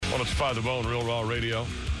105 The Bone, Real Raw Radio.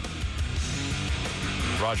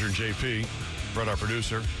 Roger and JP, Brett, our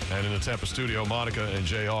producer, and in the Tampa studio, Monica and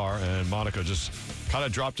JR. And Monica just kind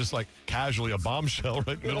of dropped just like casually a bombshell right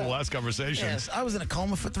in the middle of the last conversation. Yes, I was in a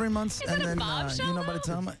coma for 3 months. Is and it a then bombshell, you know by the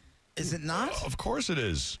though? time is it not? Of course it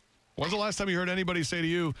is. When's the last time you heard anybody say to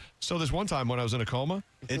you, so this one time when I was in a coma?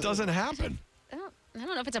 It doesn't happen. I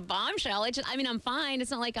don't know if it's a bombshell. I'm fine.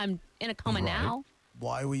 It's not like I'm in a coma Right. now.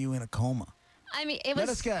 Why were you in a coma? I mean, it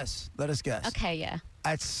was. Let us guess. Okay, yeah.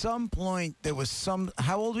 At some point, there was some.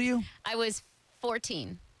 How old were you? I was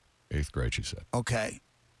 14. 8th grade, she said. Okay.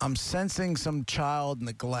 I'm sensing some child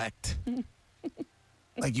neglect.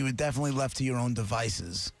 Like you were definitely left to your own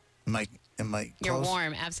devices. Am I You're close?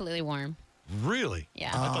 warm, absolutely warm. Really?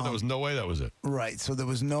 Yeah. I thought there was no way that was it. Right. So there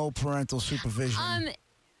was no parental supervision.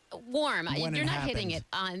 Warm. When You're it not hitting it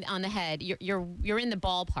happened. on the head. You're in the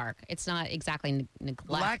ballpark. It's not exactly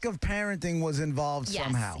neglect. Lack of parenting was involved yes,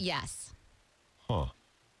 somehow. Yes. Huh.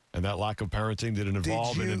 And that lack of parenting, did it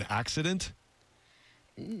involve in you- an accident?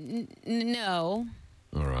 No,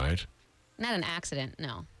 All right. not an accident.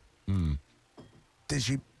 No. Did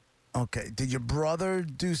you? Okay. Did your brother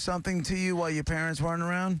do something to you while your parents weren't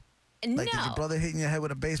around? Like, no. did your brother hit you in your head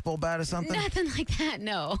with a baseball bat or something? Nothing like that.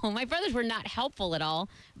 No. My brothers were not helpful at all,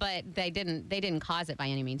 but they didn't cause it by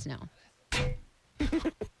any means. No.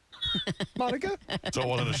 Monica? So it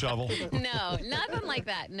wasn't a shovel? No, nothing like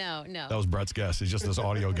that. No. That was Brett's guess. He just does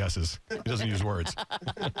audio guesses. He doesn't use words.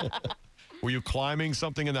 Were you climbing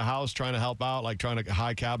something in the house trying to help out, like trying to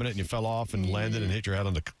high cabinet and you fell off and landed and hit your head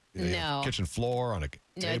on the No. kitchen floor on a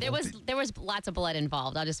No, table? there was lots of blood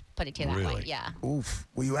involved. I'll just put it to you that way. Really? Yeah. Oof.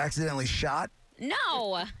 Were you accidentally shot?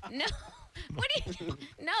 No. What do you?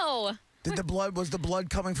 No. Was the blood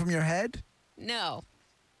coming from your head? No.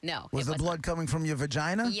 Was the blood coming from your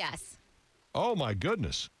vagina? Yes. Oh, my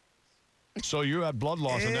goodness. So you had blood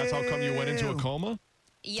loss, and that's how come you went into a Ew. Yes. coma?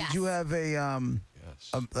 Did you have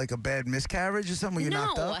Yes. like a bad miscarriage or something? Were you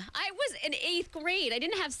knocked No, up? I was in 8th grade. I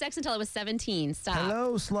didn't have sex until I was 17. Stop.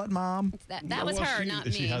 Hello, slut mom. That was Well, her, she, not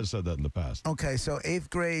me. She has said that in the past. Okay, so 8th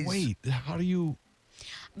grade. Wait, how do you...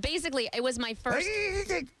 Basically, it was my first.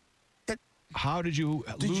 How did you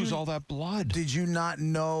lose all that blood? Did you not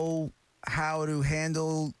know how to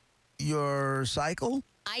handle your cycle?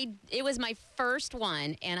 It was my first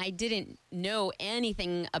one, and I didn't know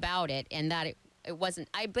anything about it, and that it wasn't.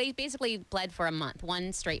 I basically bled for a month,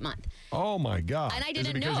 one straight month. Oh, my God. And I Is didn't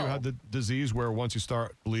it because you know. had the disease where once you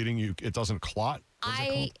start bleeding, it doesn't clot? What's it I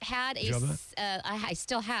called? had Did you have that? I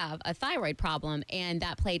still have a thyroid problem, and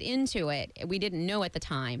that played into it. We didn't know at the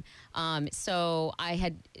time. So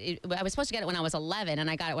I was supposed to get it when I was 11, and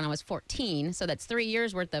I got it when I was 14. So that's 3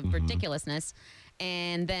 years worth of ridiculousness.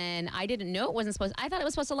 And then I didn't know it wasn't supposed. I thought it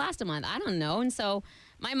was supposed to last a month. I don't know. And so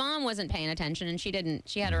my mom wasn't paying attention, and she didn't.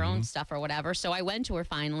 She had her own stuff or whatever. So I went to her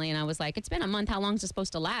finally, and I was like, "It's been a month. How long is it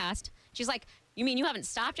supposed to last?" She's like, "You mean you haven't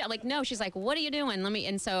stopped yet?" I'm like, "No." She's like, "What are you doing? Let me."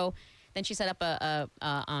 And so then she set up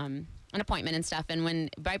an appointment and stuff.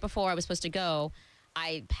 And right before I was supposed to go,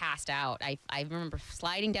 I passed out. I remember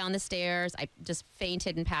sliding down the stairs. I just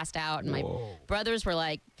fainted and passed out. And my brothers were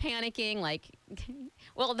like panicking. Like,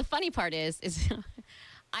 well, the funny part is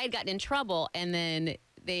I had gotten in trouble, and then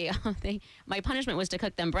my punishment was to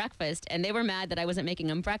cook them breakfast, and they were mad that I wasn't making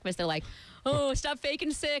them breakfast. They're like, "Oh, stop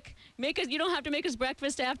faking sick. You don't have to make us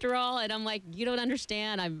breakfast after all." And I'm like, "You don't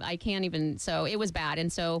understand. I can't even." So it was bad,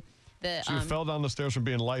 and so So you fell down the stairs from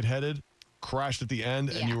being lightheaded, crashed at the end,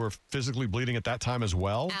 and Yeah. you were physically bleeding at that time as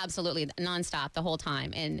well? absolutely nonstop the whole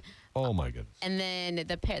time, and Oh, my goodness. And then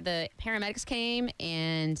the paramedics came,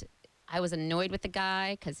 and I was annoyed with the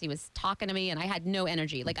guy because he was talking to me, and I had no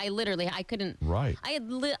energy. Like, I couldn't. Right. I had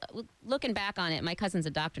looking back on it, my cousin's a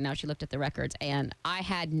doctor now. She looked at the records, and I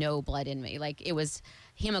had no blood in me. Like, it was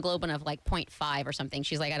hemoglobin of like 0.5 or something.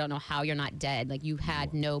 She's like, "I don't know how you're not dead. Like, you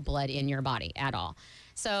had no blood in your body at all."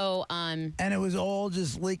 So, And it was all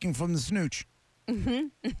just leaking from the snooch.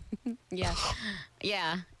 yeah,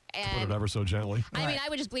 yeah. Put And it ever so gently. I mean, I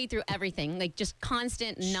would just bleed through everything, like just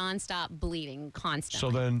constant, nonstop bleeding,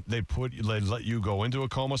 constantly. So then they let you go into a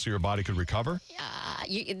coma so your body could recover?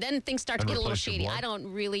 Then things start to And get a little replace your shady. blood? I don't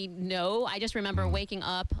really know. I just remember waking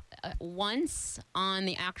up once on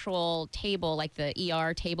the actual table, like the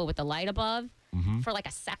ER table with the light above, for like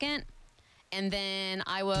a second. And then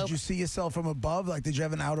I woke. Did you see yourself from above? Like, did you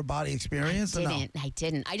have an outer body experience? or no? I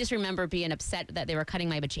didn't. I just remember being upset that they were cutting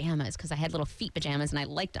my pajamas because I had little feet pajamas and I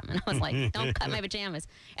liked them. And I was like, "Don't cut my pajamas."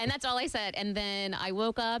 And that's all I said. And then I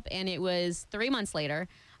woke up, and it was 3 months later.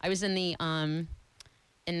 I was in the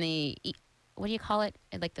what do you call it?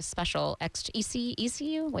 Like the special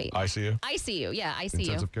ECU? Wait. ICU? ICU. Yeah, ICU.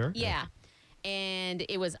 Intensive care? Yeah. And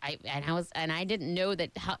it was I didn't know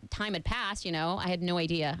that time had passed. I had no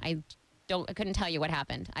idea. I couldn't tell you what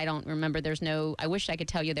happened. I don't remember. I wish I could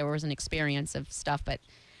tell you there was an experience of stuff, but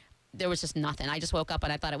there was just nothing. I just woke up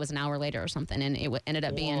and I thought it was an hour later or something, and it ended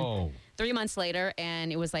up being 3 months later,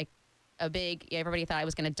 and it was like everybody thought I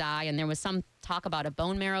was going to die, and there was some talk about a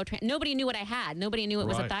bone marrow. Nobody knew what I had. Nobody knew it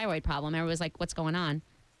was a thyroid problem. Everyone was like, what's going on?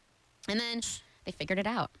 And then they figured it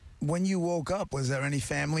out. When you woke up, was there any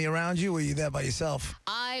family around you, or were you there by yourself?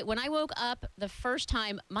 When I woke up the first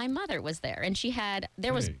time, my mother was there, and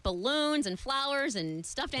there was balloons and flowers and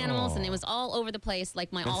stuffed animals, and it was all over the place. Like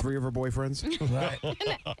and 3 of her boyfriends. Right.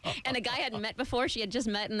 and a guy I hadn't met before. She had just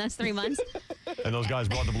met in those 3 months. And those guys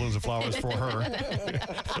brought the balloons and flowers for her.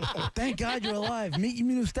 Thank God you're alive. Meet your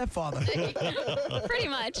new stepfather. Pretty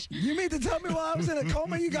much. You mean to tell me while I was in a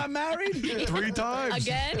coma you got married? 3 times.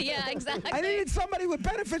 Again? Yeah, exactly. I needed somebody with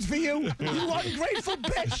benefits for you. You ungrateful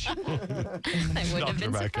bitch. I wouldn't have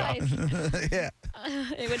been surprised. Yeah.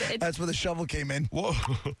 That's where the shovel came in.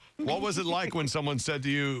 What was it like when someone said to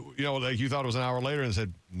you, like you thought it was an hour later and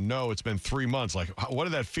said, no, it's been 3 months? Like, what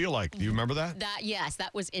did that feel like? Do you remember that? Yes,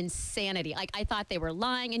 that was insanity. Like, I thought they were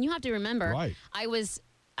lying. And you have to remember, I was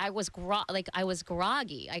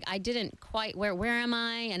groggy. I didn't quite, where am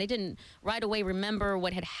I? And I didn't right away remember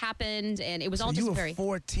what had happened. And it was all just you were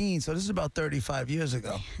 14, so this is about 35 years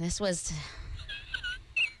ago. This was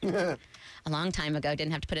a long time ago.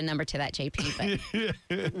 Didn't have to put a number to that, JP, but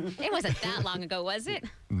it wasn't that long ago, was it?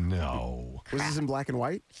 No. Was this in black and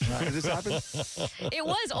white? Did this happen? It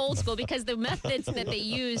was old school because the methods that they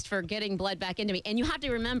used for getting blood back into me, and you have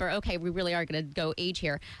to remember, okay, we really are going to go age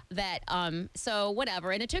here, that, so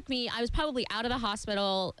whatever. And it took me, I was probably out of the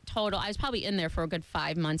hospital total. I was probably in there for a good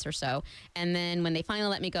 5 months or so. And then when they finally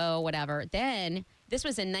let me go, whatever, then this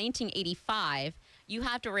was in 1985. You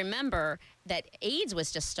have to remember that AIDS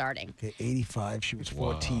was just starting. Okay, 85, she was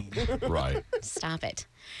 14. Wow. Right. Stop it.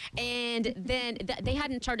 And then they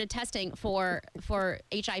hadn't started testing for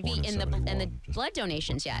HIV in the blood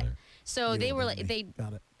donations yet. So they were like,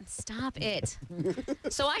 Got it. Stop it.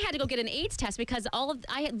 So I had to go get an AIDS test because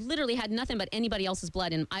I had literally had nothing but anybody else's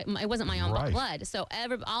blood, and it wasn't my own blood. So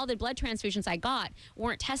all the blood transfusions I got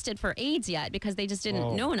weren't tested for AIDS yet because they just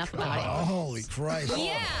didn't know enough about it. Holy Christ.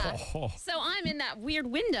 Yeah. So I'm in that weird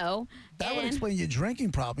window. That would explain your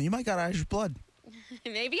drinking problem. You might got Irish blood.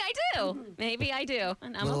 Maybe I do. Maybe I do.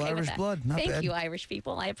 And I'm Little okay Irish with that. blood, not Thank bad. you, Irish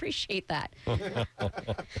people. I appreciate that.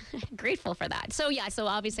 Grateful for that. So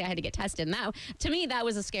obviously I had to get tested. Now, to me, that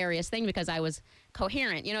was the scariest thing because I was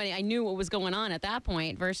coherent. I knew what was going on at that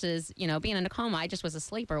point versus, being in a coma. I just was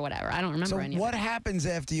asleep or whatever. I don't remember any So what of it. happens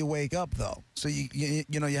after you wake up, though? So you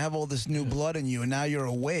have all this new blood in you, and now you're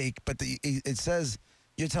awake, but it says...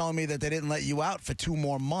 You're telling me that they didn't let you out for 2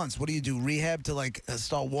 more months. What do you do? Rehab to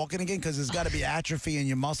start walking again? Because there's got to be atrophy in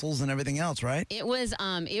your muscles and everything else, right? It was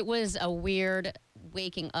a weird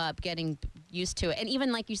waking up, getting used to it, and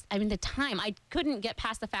even the time I couldn't get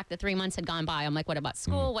past the fact that 3 months had gone by. I'm like, what about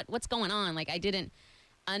school? What's going on? Like I didn't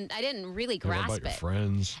really grasp about your it.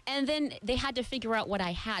 Friends. And then they had to figure out what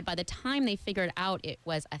I had. By the time they figured out it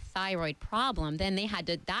was a thyroid problem, then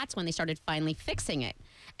that's when they started finally fixing it.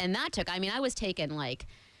 And that took, I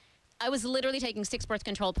was literally taking 6 birth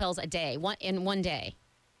control pills a day, in one day.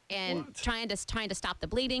 And trying to stop the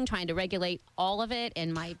bleeding, trying to regulate all of it.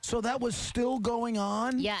 And So that was still going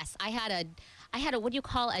on? Yes. I had a what do you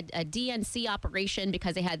call a DNC operation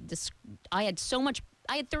because I had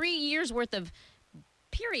 3 years worth of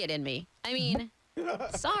period in me. I mean,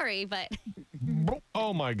 sorry, but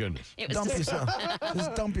Oh my goodness. it was Dump just, yourself.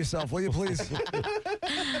 Just dump yourself, will you please?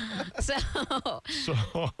 so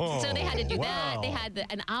they had to do that. Wow. They had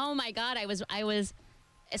and oh my God, I was.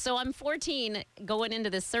 So I'm 14 going into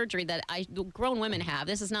this surgery that grown women have.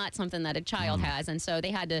 This is not something that a child has. And so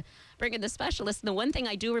they had to bring in the specialist. And the one thing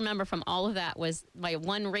I do remember from all of that was my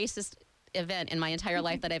one racist event in my entire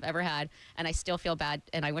life that I've ever had. And I still feel bad.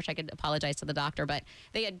 And I wish I could apologize to the doctor. But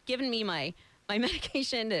they had given me my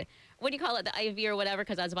medication to, what do you call it, the IV or whatever,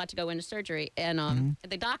 because I was about to go into surgery. And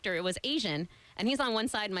the doctor, it was Asian. And he's on one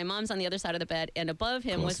side, and my mom's on the other side of the bed. And above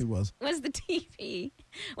him was the TV.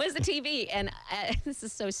 Was the TV. And this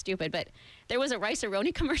is so stupid, but there was a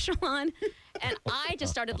Rice-A-Roni commercial on. And I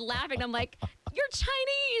just started laughing. I'm like, you're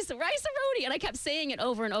Chinese, Rice-A-Roni. And I kept saying it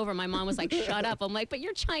over and over. My mom was like, shut up. I'm like, but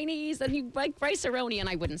you're Chinese, and you like Rice-A-Roni. And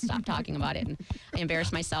I wouldn't stop talking about it. And I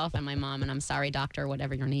embarrassed myself and my mom. And I'm sorry, doctor,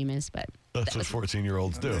 whatever your name is. But That's what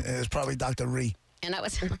 14-year-olds do. It's probably Dr. Ree. and I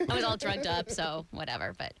was all drugged up, so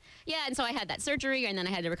whatever. But yeah, and so I had that surgery, and then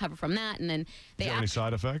I had to recover from that, and then Did you have any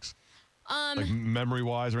side effects? Like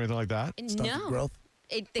memory-wise or anything like that? Stunted no, growth.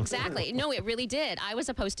 exactly. No, it really did. I was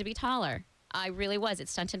supposed to be taller. I really was. It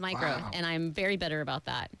stunted my growth, and I'm very bitter about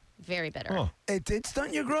that. Very bitter. Huh. It did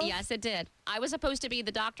stunt your growth? Yes, it did. I was supposed to be,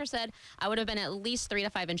 the doctor said I would have been at least 3 to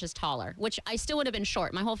 5 inches taller, which I still would have been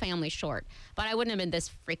short. My whole family's short, but I wouldn't have been this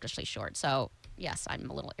freakishly short. So, yes,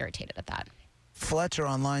 I'm a little irritated at that. Fletcher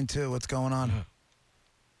on line 2. What's going on?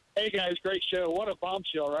 Hey guys, great show. What a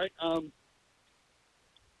bombshell, right?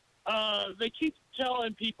 They keep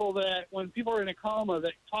telling people that when people are in a coma,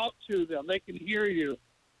 that talk to them, they can hear you.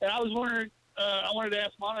 And I was wondering, I wanted to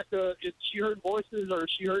ask Monica if she heard voices or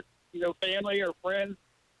she heard, family or friends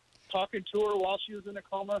talking to her while she was in a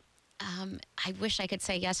coma. I wish I could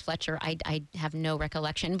say yes, Fletcher. I have no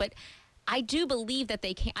recollection, but I do believe that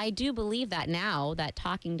they can. I do believe that now that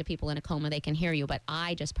talking to people in a coma, they can hear you. But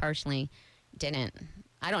I just personally didn't.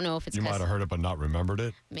 I don't know if it's You might have heard it but not remembered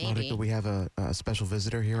it. maybe. Monica, we have a special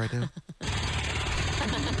visitor here right now.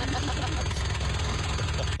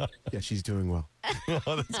 Yeah, she's doing well.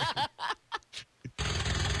 That's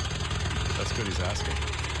good he's asking.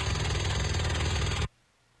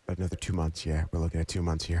 But another 2 months, yeah. We're looking at 2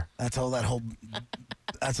 months here. That's all the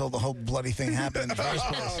whole bloody thing happened in the first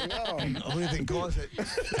place. Who do you think caused it?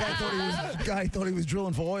 Guy thought he was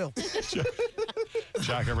drilling for oil.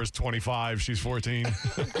 Jack Everett's 25. She's 14.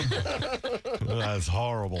 That's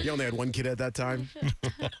horrible. You only had one kid at that time?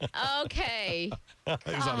 Okay.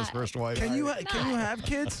 He's on his first wife. Can you have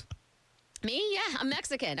kids? Me? Yeah, I'm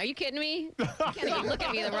Mexican. Are you kidding me? You can't even look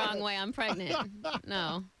at me the wrong way. I'm pregnant.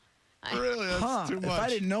 No. Really? That's too much. If I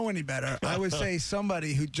didn't know any better, I would say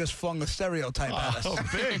somebody who just flung a stereotype at us. Oh,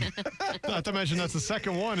 big. Not to mention that's the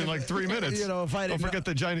second one in like 3 minutes. If I Don't didn't forget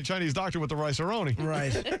the Chinese doctor with the rice-a-roni.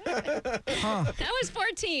 Right. I was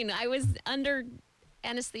 14. I was under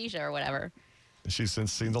anesthesia or whatever. She's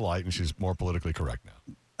since seen the light, and she's more politically correct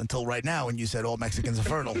now. Until right now when you said all Mexicans are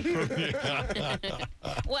fertile.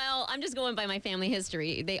 Well, I'm just going by my family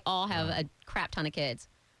history. They all have a crap ton of kids.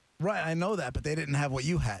 Right, I know that, but they didn't have what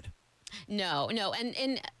you had. No.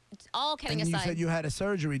 And all kidding And you aside. said you had a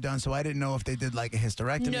surgery done, so I didn't know if they did like a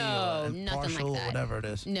hysterectomy No, or a nothing partial like or that. whatever it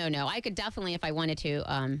is. No. I could definitely, if I wanted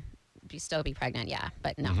to, still be pregnant, yeah.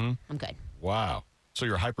 But no, I'm good. Wow. So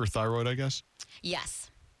you're hyperthyroid, I guess? Yes.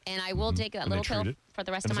 And I will take that And they little pill treat it? for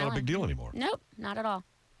the rest And of it's my not a life. big deal anymore. Nope, not at all.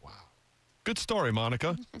 Good story,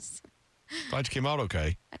 Monica. Glad you came out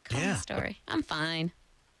okay. A coma Yeah. story. I'm fine.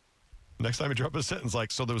 Next time you drop a sentence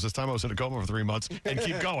like, so there was this time I was in a coma for 3 months, and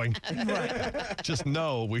keep going. Just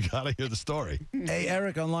know we got to hear the story. Hey,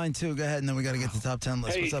 Eric on line 2. Go ahead, and then we got to get to the top 10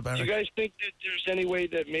 list. Hey, What's up, do Eric? you guys think that there's any way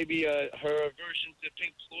that maybe her aversion to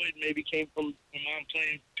Pink Floyd maybe came from her mom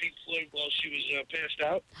playing Pink Floyd while she was passed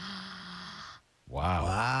out? Wow.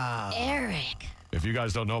 Wow. Eric. If you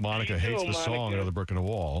guys don't know, Monica How you hates doing, the song Monica? Another Brick in the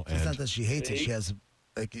Wall. It's not And that she hates it. She has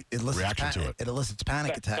like it elicits Reaction to it. It elicits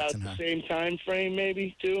panic attacks About in the her. same time frame,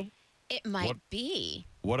 maybe too. It might What? be.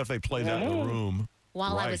 what if they played that in the room?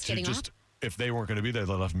 While I right, was to getting just, if they weren't going to be there,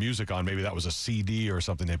 they left music on. Maybe that was a CD or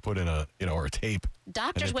something they put in a, or a tape.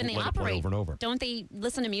 Doctors, when they let it play operate, over and over. don't they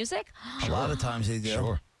listen to music? A lot of times they do.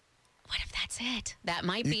 Sure. What if that's it? That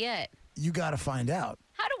might be it. You got to find out.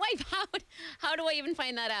 How do I even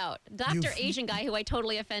find that out? Dr. You've- Asian guy who I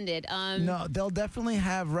totally offended. No, they'll definitely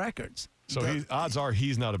have records. So odds are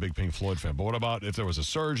he's not a big Pink Floyd fan. But what about if there was a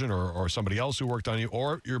surgeon or somebody else who worked on you,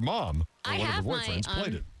 or your mom or I one of have your my boyfriends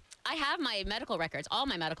played it? I have my medical records, all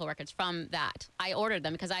my medical records from that. I ordered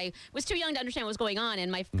them because I was too young to understand what was going on, and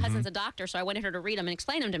my cousin's a doctor, so I wanted her to read them and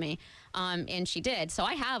explain them to me, and she did. So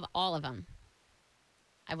I have all of them.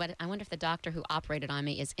 I wonder if the doctor who operated on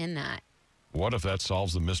me is in that. What if that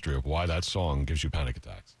solves the mystery of why that song gives you panic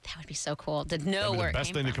attacks? That would be so cool to know That'd be where the it best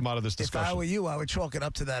came thing from. to come out of this If I discussion. were you, I would chalk it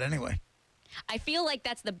up to that anyway. I feel like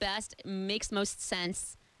that's the best, makes most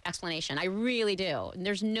sense explanation. I really do.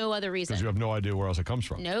 There's no other reason. Because you have no idea where else it comes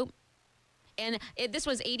from. Nope. And this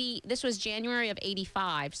was January of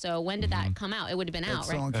 '85. So when did that come out? It would have been That out,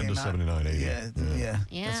 right? song End came of out. 79, 80. Yeah.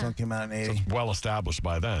 Yeah. That song came out in 80. Well established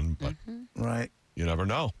by then, but Right. you never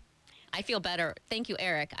know. I feel better. Thank you,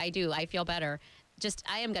 Eric. I do. I feel better.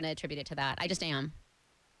 I am going to attribute it to that. I just am.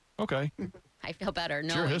 Okay. I feel better.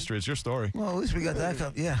 It's your history. It's your story. Well, at least we got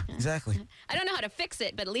that. Yeah, exactly. I don't know how to fix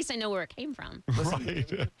it, but at least I know where it came from. Right.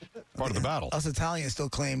 Part of the battle. Us Italians still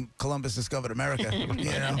claim Columbus discovered America. You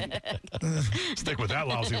know? Stick with that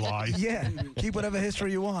lousy lie. Yeah. Keep whatever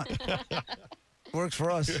history you want. Works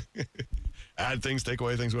for us. Add things, take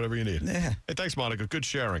away things, whatever you need. Yeah. Hey, thanks, Monica. Good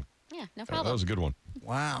sharing. Yeah, no That problem. was a good one.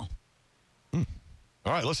 Wow.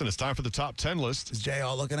 All right, listen, it's time for the top 10 list. Is JR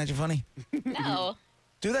looking at you funny? No.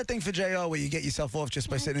 Do that thing for JR where you get yourself off just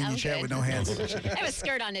by sitting in your chair Okay. with no hands. I have a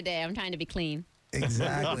skirt on today. I'm trying to be clean.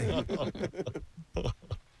 Exactly. All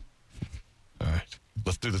right.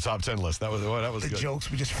 Let's do the top 10 list. That was The good. jokes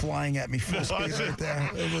were just flying at me full speed right there.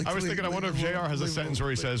 I was thinking, I wonder if JR has a sentence where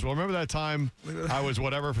he says, well, remember that time I was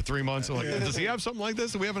whatever for 3 months? I'm like, does he have something like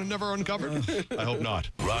this that we haven't never uncovered? I hope not.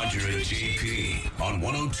 Roger and JP on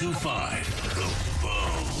 102.5 The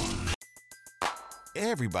Bone.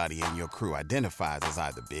 Everybody in your crew identifies as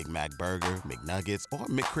either Big Mac Burger, McNuggets, or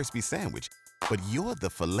McCrispy Sandwich. But you're the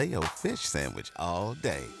Filet-O-Fish Sandwich all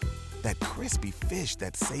day. That crispy fish,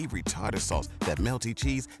 that savory tartar sauce, that melty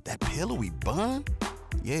cheese, that pillowy bun.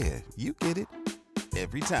 Yeah, you get it.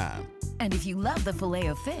 Every time. And if you love the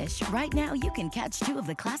Filet-O-Fish, right now you can catch 2 of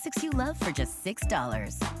the classics you love for just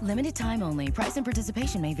 $6. Limited time only. Price and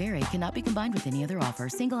participation may vary. Cannot be combined with any other offer.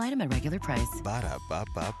 Single item at regular price.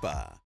 Ba-da-ba-ba-ba.